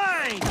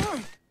 Fine.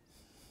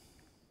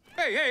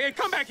 Hey,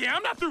 come back here.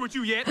 I'm not through with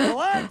you yet. Well,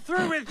 I'm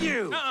through with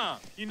you.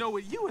 You know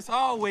what? You is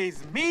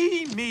always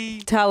me.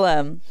 Tell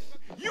him.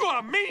 You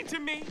are mean to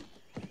me.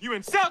 You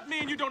insult me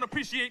and you don't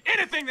appreciate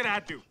anything that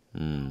I do.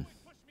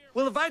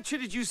 Well, if I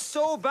treated you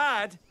so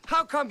bad,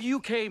 how come you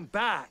came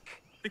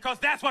back? Because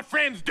that's what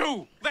friends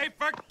do. They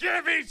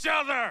forgive each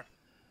other.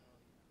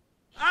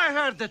 I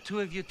heard the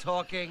two of you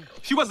talking.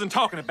 She wasn't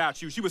talking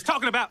about you. She was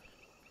talking about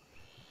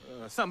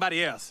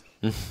somebody else.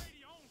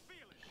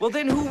 Well,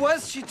 then who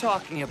was she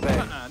talking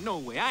about? No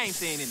way. I ain't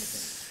saying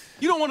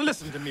anything. You don't want to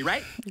listen to me,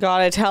 right?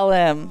 Gotta tell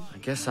him. I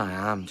guess I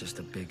am just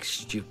a big,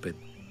 stupid,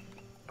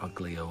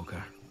 ugly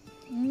ogre.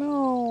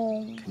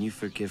 No. Can you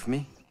forgive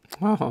me?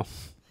 Oh,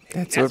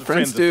 that's what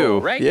friends do,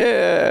 for, right?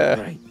 Yeah.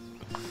 Right.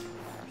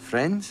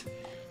 Friends?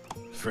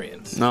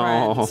 Friends.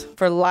 No. Friends.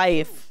 For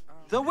life.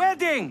 The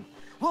wedding!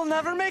 We'll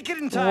never make it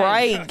in time.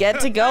 Right, get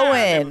to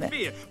going. Never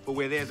fear, but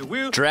where there's a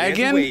will, Dragon?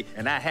 there's a way,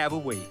 and I have a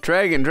way.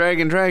 Dragon.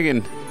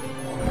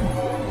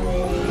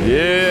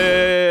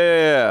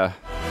 Yeah.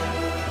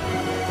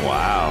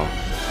 Wow.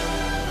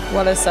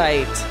 What a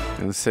sight.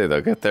 Let's say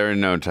they'll get there in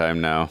no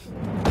time now.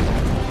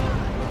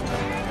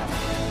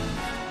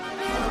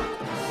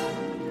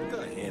 Go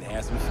ahead,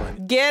 have some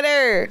fun. Get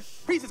her.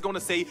 Priest is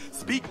gonna say,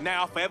 speak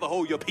now, forever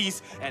hold your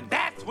peace, and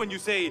that's when you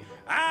say,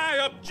 I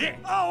object.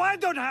 Oh, I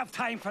don't have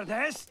time for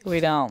this. We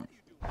don't.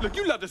 Look,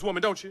 you love this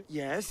woman, don't you?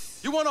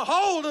 Yes. You want to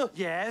hold her?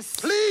 Yes.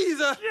 Please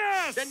her?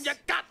 Yes. Then you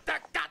got to.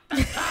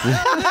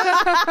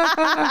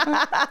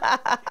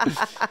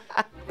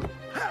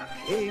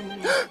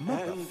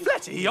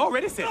 Fletcher, he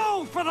already said.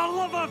 Oh, for the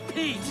love of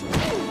Pete!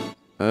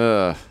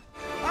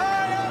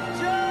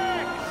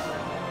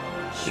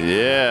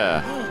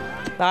 Yeah.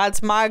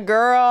 That's my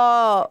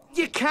girl.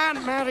 You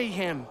can't marry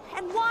him.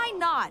 And why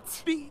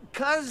not?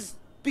 Because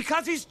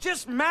he's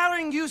just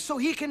marrying you so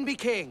he can be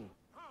king.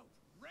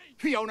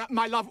 Fiona,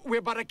 my love,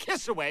 we're but a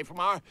kiss away from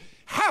our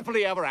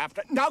happily ever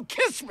after. Now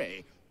kiss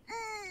me.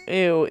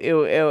 Ew,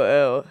 ew, ew,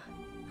 ew.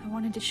 I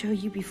wanted to show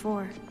you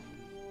before.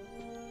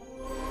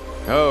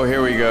 Oh,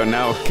 here we go.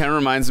 Now, kind of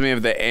reminds me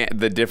of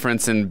the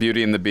difference in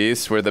Beauty and the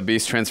Beast, where the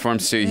Beast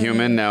transforms to a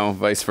human. Now,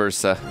 vice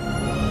versa.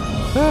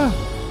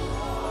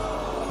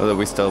 Although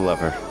we still love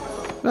her.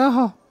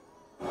 Oh.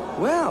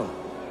 Well,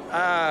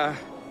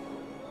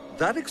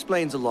 that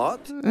explains a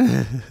lot.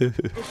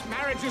 This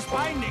marriage is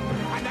binding,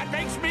 and that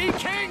makes me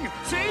king.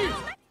 See?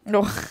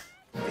 No.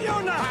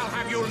 Fiona, I'll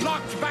have you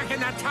locked back in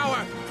that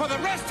tower for the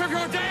rest of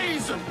your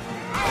days.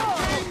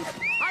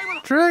 I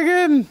will.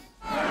 Dragon.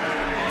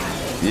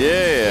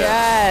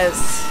 Yeah.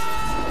 Yes.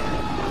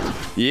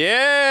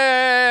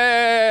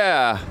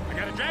 Yeah. I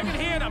got a dragon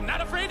here and I'm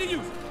not afraid to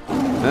use it.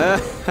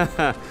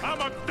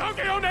 I'm a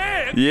donkey on the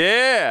head.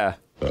 Yeah.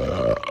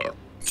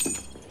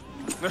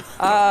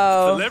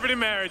 Oh. Celebrity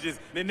marriages,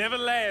 they never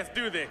last,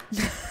 do they?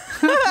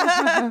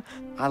 I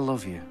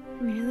love you.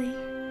 Really?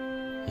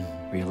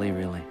 Really,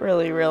 really.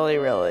 Really, really,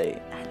 really.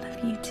 I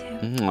love you too.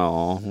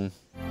 Aww.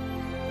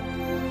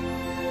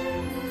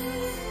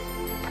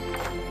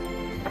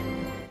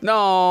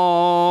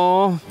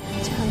 No.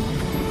 Tell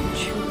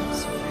true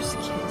love's first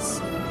kiss,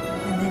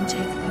 and then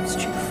take love's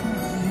true form,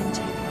 and then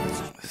take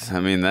love's I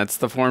mean, that's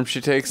the form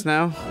she takes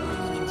now.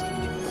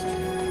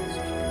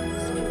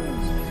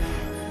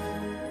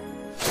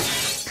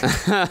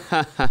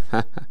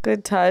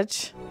 Good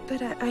touch.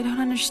 But I don't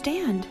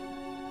understand.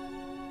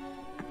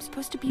 I'm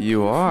supposed to be You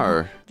beautiful.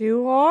 are.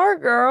 You are,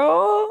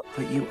 girl.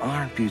 But you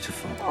are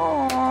beautiful.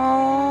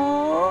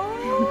 Aww.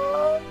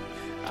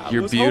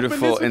 You're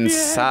beautiful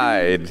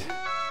inside.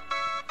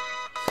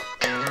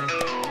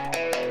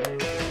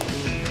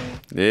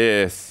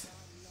 Yes.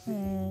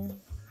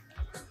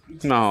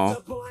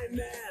 No.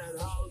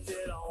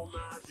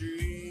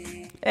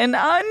 An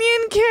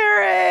onion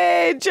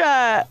carriage.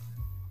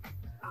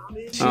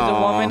 She's a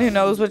woman who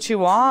knows what she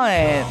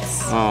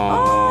wants.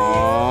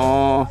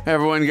 Oh.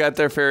 Everyone got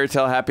their fairy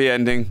tale happy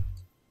ending.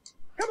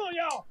 Come on,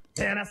 y'all.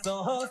 And I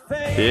saw her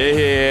face.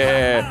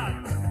 Yeah.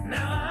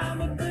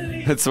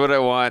 That's what I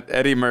want.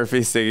 Eddie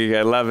Murphy singing.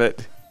 I love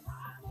it.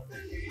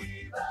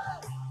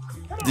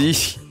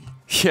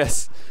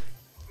 Yes.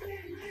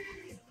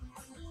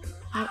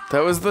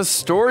 That was the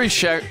story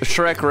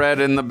Shrek read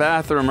in the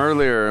bathroom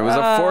earlier. It was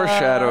a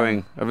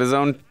foreshadowing of his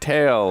own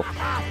tale.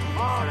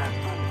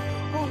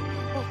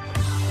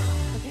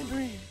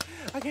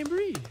 I can't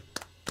breathe.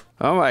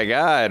 Oh my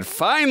God.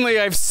 Finally,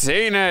 I've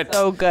seen it.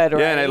 So good,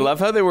 right? Yeah, and I love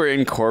how they were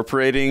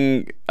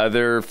incorporating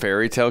other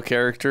fairy tale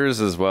characters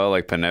as well,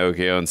 like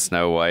Pinocchio and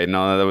Snow White and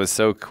all that. That was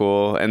so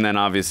cool. And then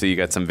obviously you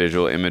got some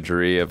visual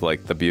imagery of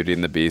like the Beauty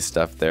and the Beast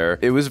stuff there.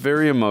 It was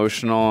very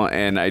emotional,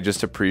 and I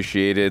just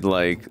appreciated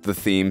like the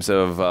themes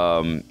of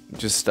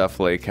just stuff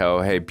like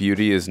how, hey,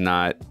 beauty is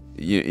not...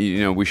 You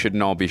know, we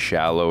shouldn't all be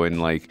shallow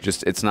and like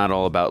just it's not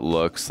all about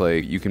looks.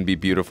 Like you can be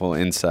beautiful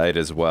inside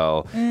as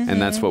well,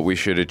 and that's what we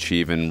should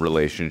achieve in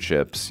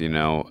relationships. You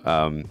know,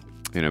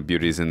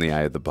 beauty's in the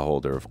eye of the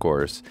beholder, of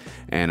course.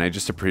 And I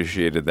just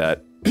appreciated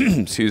that.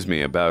 Excuse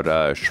me, about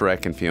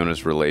Shrek and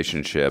Fiona's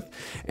relationship,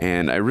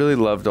 and I really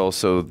loved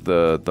also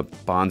the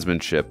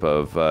bondsmanship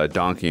of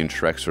Donkey and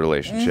Shrek's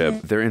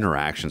relationship. Their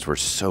interactions were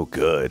so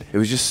good. It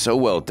was just so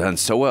well done,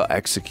 so well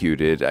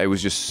executed. I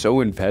was just so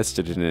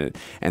invested in it,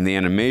 and the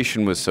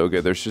animation was so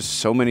good. There's just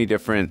so many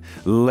different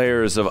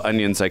layers of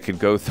onions I could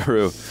go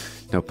through.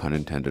 No pun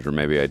intended, or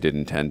maybe I did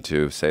intend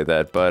to say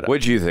that, but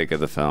what'd you think of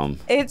the film?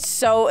 It's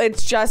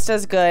just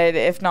as good,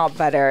 if not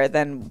better,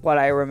 than what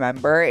I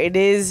remember. It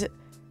is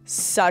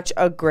such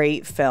a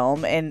great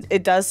film, and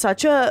it does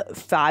such a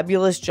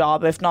fabulous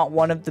job, if not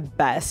one of the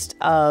best,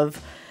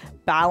 of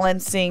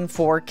balancing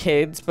for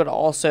kids but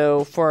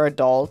also for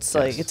adults.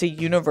 Like, it's a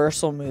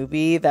universal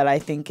movie that I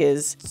think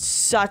is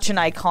such an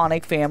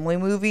iconic family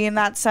movie in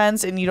that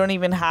sense, and you don't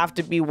even have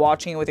to be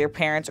watching it with your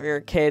parents or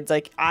your kids.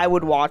 Like, I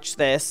would watch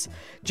this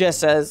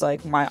just as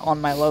like on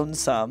my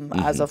lonesome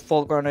as a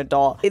full-grown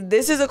adult.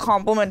 This is a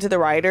compliment to the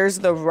writers.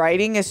 The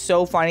writing is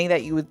so funny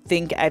that you would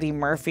think Eddie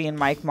Murphy and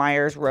Mike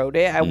Myers wrote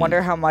it. I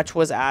wonder how much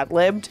was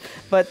ad-libbed,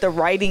 but the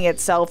writing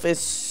itself is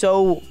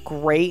so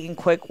great and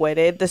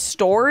quick-witted. The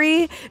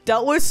story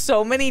dealt with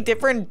so many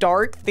different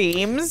dark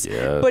themes,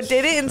 but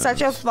did it in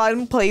such a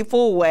fun,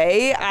 playful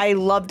way. I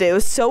loved it. It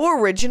was so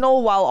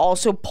original while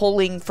also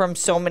pulling from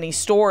so many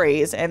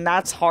stories, and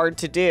that's hard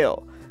to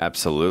do.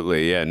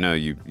 Absolutely. Yeah, no,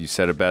 you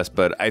said it best,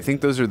 but I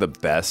think those are the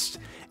best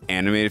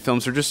animated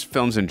films or just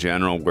films in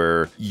general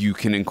where you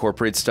can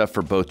incorporate stuff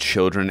for both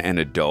children and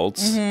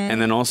adults.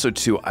 And then also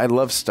too, I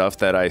love stuff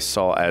that I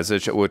saw as a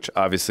which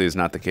obviously is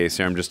not the case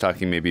here. I'm just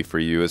talking maybe for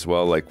you as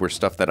well, like where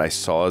stuff that I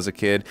saw as a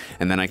kid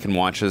and then I can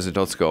watch as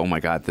adults go, oh my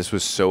God, this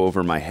was so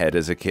over my head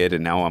as a kid,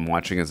 and now I'm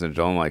watching as an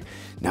adult. I'm like,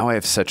 now I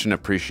have such an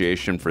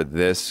appreciation for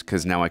this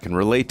because now I can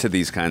relate to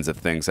these kinds of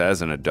things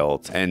as an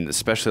adult, and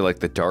especially like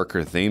the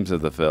darker themes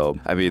of the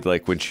film. I mean,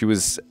 like when she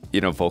was,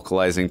 you know,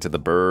 vocalizing to the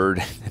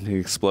bird and it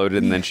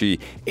exploded and then she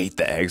ate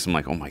the eggs. I'm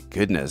like, oh my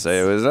goodness,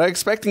 I was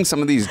expecting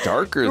some of these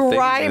darker things.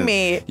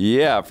 Grimy.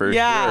 Yeah, for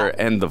sure.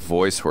 And the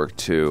voice work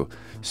too.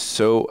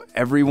 So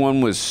everyone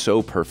was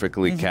so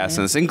perfectly cast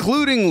in this,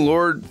 including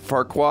Lord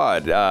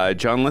Farquaad,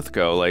 John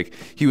Lithgow. Like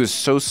he was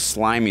so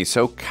slimy,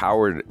 so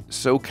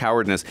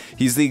cowardness.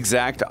 He's the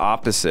exact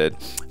opposite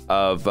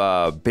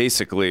of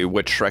basically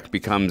what Shrek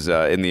becomes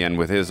in the end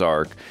with his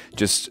arc.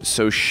 Just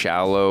so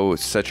shallow,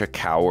 such a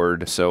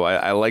coward. So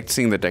I liked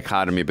seeing the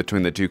dichotomy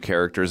between the two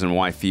characters and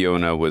why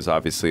Fiona was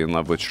obviously in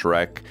love with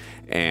Shrek,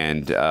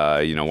 and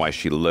you know, why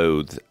she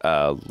loathed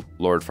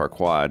Lord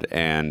Farquaad,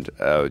 and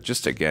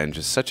just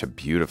such a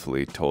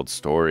beautifully told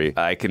story.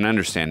 I can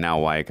understand now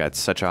why it got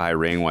such a high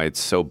rating, why it's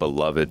so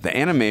beloved. The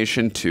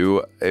animation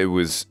too, it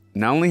was,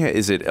 not only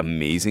is it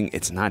amazing,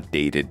 it's not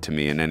dated to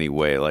me in any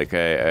way. Like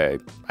I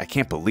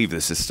can't believe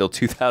this is still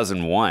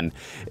 2001.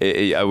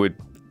 I would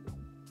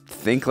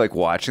think like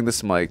watching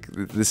this, I'm like,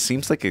 this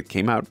seems like it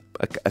came out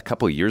a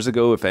couple years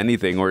ago, if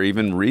anything, or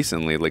even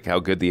recently, like how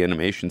good the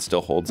animation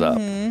still holds up.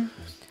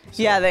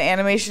 So. Yeah, the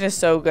animation is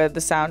so good. The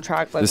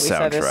soundtrack, like we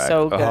said, is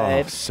so good.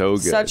 Oh, so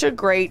good. Such a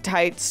great,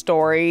 tight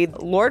story.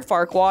 Lord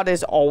Farquaad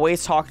is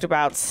always talked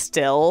about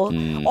still.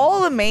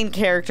 All the main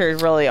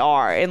characters really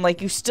are. And,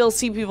 like, you still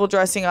see people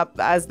dressing up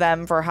as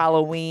them for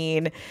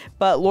Halloween.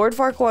 But Lord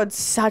Farquaad's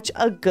such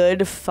a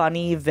good,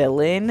 funny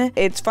villain.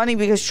 It's funny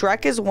because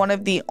Shrek is one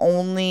of the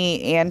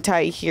only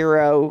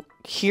anti-hero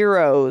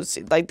heroes.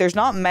 Like, there's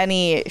not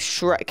many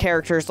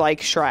characters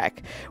like Shrek,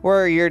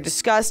 where you're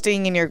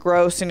disgusting and you're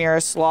gross and you're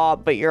a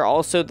slob, but you're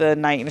also the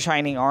knight in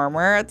shining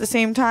armor at the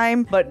same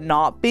time. But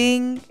not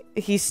being,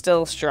 he's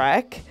still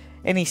Shrek,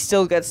 and he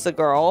still gets the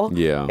girl.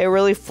 Yeah. It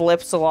really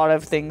flips a lot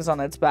of things on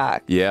its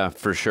back. Yeah,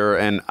 for sure.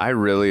 And I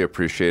really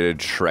appreciated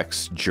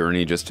Shrek's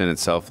journey just in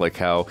itself, like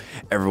how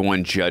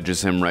everyone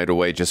judges him right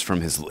away just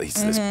from he's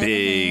this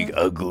big,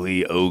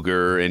 ugly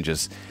ogre, and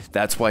just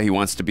that's why he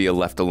wants to be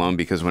left alone,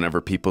 because whenever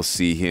people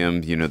see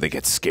him, you know, they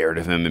get scared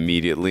of him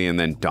immediately, and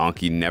then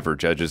Donkey never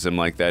judges him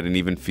like that. And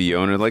even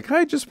Fiona, like,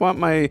 I just want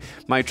my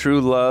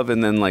true love,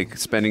 and then like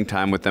spending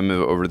time with them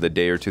over the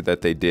day or two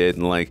that they did,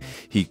 and like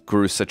he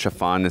grew such a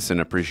fondness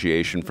and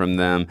appreciation from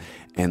them,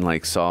 and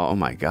like saw, oh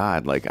my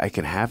God, like I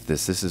can have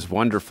this is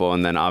wonderful.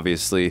 And then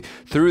obviously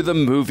through the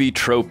movie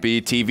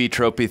tropey, TV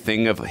tropey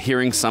thing of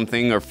hearing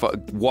something or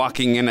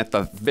walking in at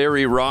the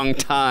very wrong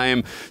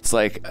time, it's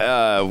like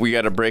we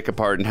got to break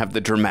apart and have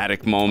the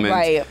dramatic moment,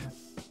 right?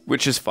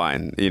 Which is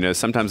fine. You know,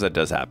 sometimes that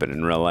does happen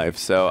in real life.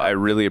 So I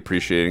really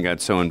appreciated and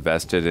got so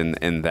invested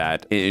in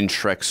that, in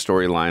Shrek's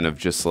storyline of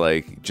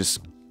just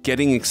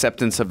getting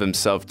acceptance of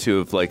himself too,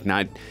 of like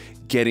not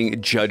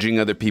judging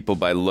other people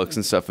by looks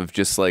and stuff, of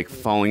just like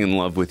falling in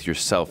love with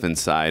yourself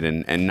inside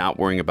and not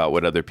worrying about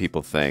what other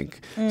people think.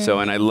 So,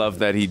 and I love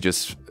that he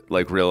just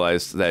like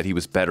realized that he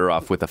was better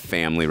off with a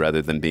family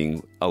rather than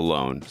being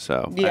alone.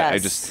 So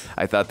yes.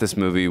 I thought this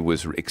movie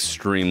was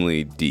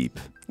extremely deep.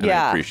 And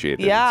I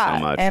appreciated it so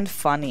much. And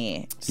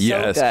funny. So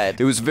yes,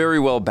 good. It was very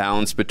well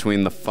balanced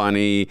between the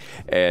funny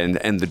and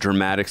the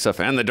dramatic stuff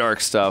and the dark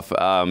stuff.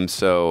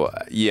 So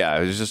yeah,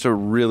 it was just a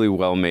really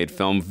well made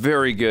film.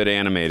 Very good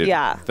animated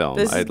film.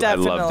 I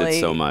loved it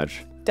so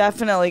much.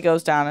 Definitely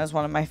goes down as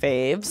one of my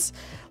faves.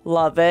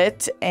 Love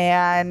it.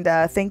 And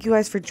thank you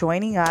guys for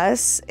joining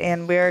us.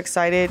 And we're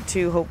excited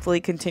to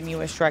hopefully continue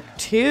with Shrek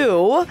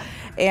 2.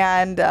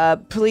 And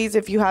please,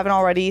 if you haven't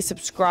already,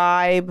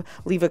 subscribe,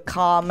 leave a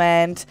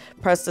comment,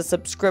 press the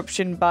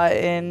subscription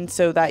button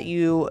so that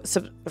you...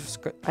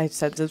 I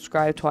said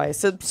subscribe twice.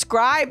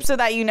 Subscribe so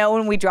that you know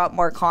when we drop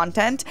more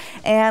content.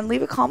 And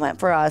leave a comment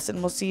for us. And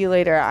we'll see you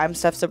later. I'm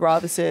Steph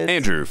SABRAW. This is...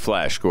 Andrew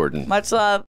Flash Gordon. Much love.